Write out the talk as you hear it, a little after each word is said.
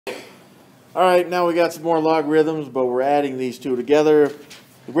Alright, now we got some more logarithms, but we're adding these two together.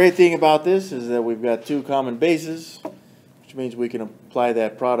 The great thing about this is that we've got two common bases, which means we can apply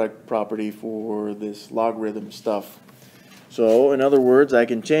that product property for this logarithm stuff. So, in other words, I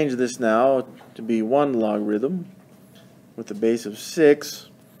can change this now to be one logarithm with a base of 6,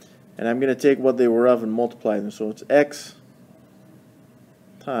 and I'm going to take what they were of and multiply them. So it's x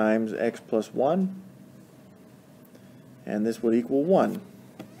times x plus 1, and this would equal 1.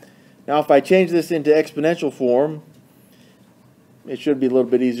 Now if I change this into exponential form, it should be a little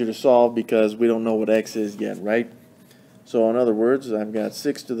bit easier to solve because we don't know what x is yet, right? So in other words, I've got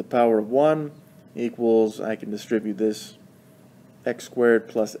 6 to the power of 1 equals, I can distribute this, x squared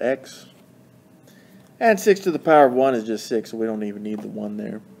plus x. And 6 to the power of 1 is just 6, so we don't even need the 1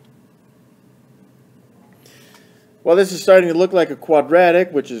 there. Well, this is starting to look like a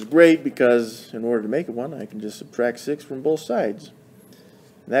quadratic, which is great because in order to make it one, I can just subtract 6 from both sides.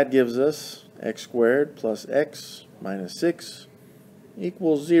 That gives us x squared plus x minus 6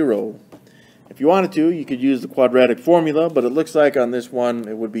 equals 0. If you wanted to, you could use the quadratic formula, but it looks like on this one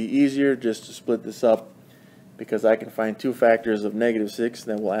it would be easier just to split this up because I can find two factors of negative 6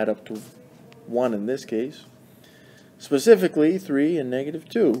 that will add up to 1 in this case. Specifically 3 and negative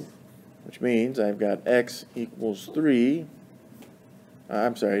 2, which means I've got x equals 3.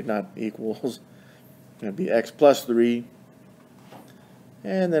 I'm sorry, not equals. It's going to be x plus 3.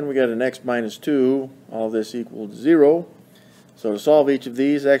 And then we got an x minus 2. All this equals 0. So to solve each of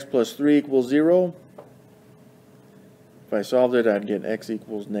these, x plus 3 equals 0. If I solved it, I'd get x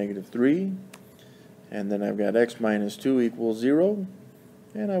equals negative 3. And then I've got x minus 2 equals 0.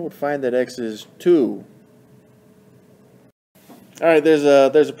 And I would find that x is 2. Alright, there's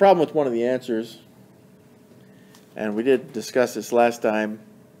a problem with one of the answers. And we did discuss this last time.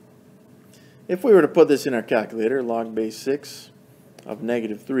 If we were to put this in our calculator, log base 6 of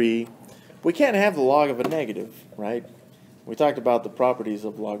negative 3, we can't have the log of a negative, right? We talked about the properties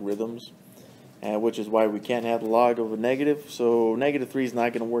of logarithms, which is why we can't have the log of a negative. So negative 3 is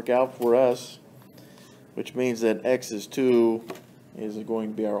not going to work out for us, which means that x is 2 is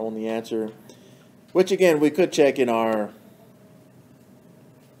going to be our only answer, which again we could check in our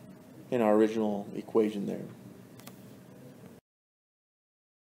original equation there.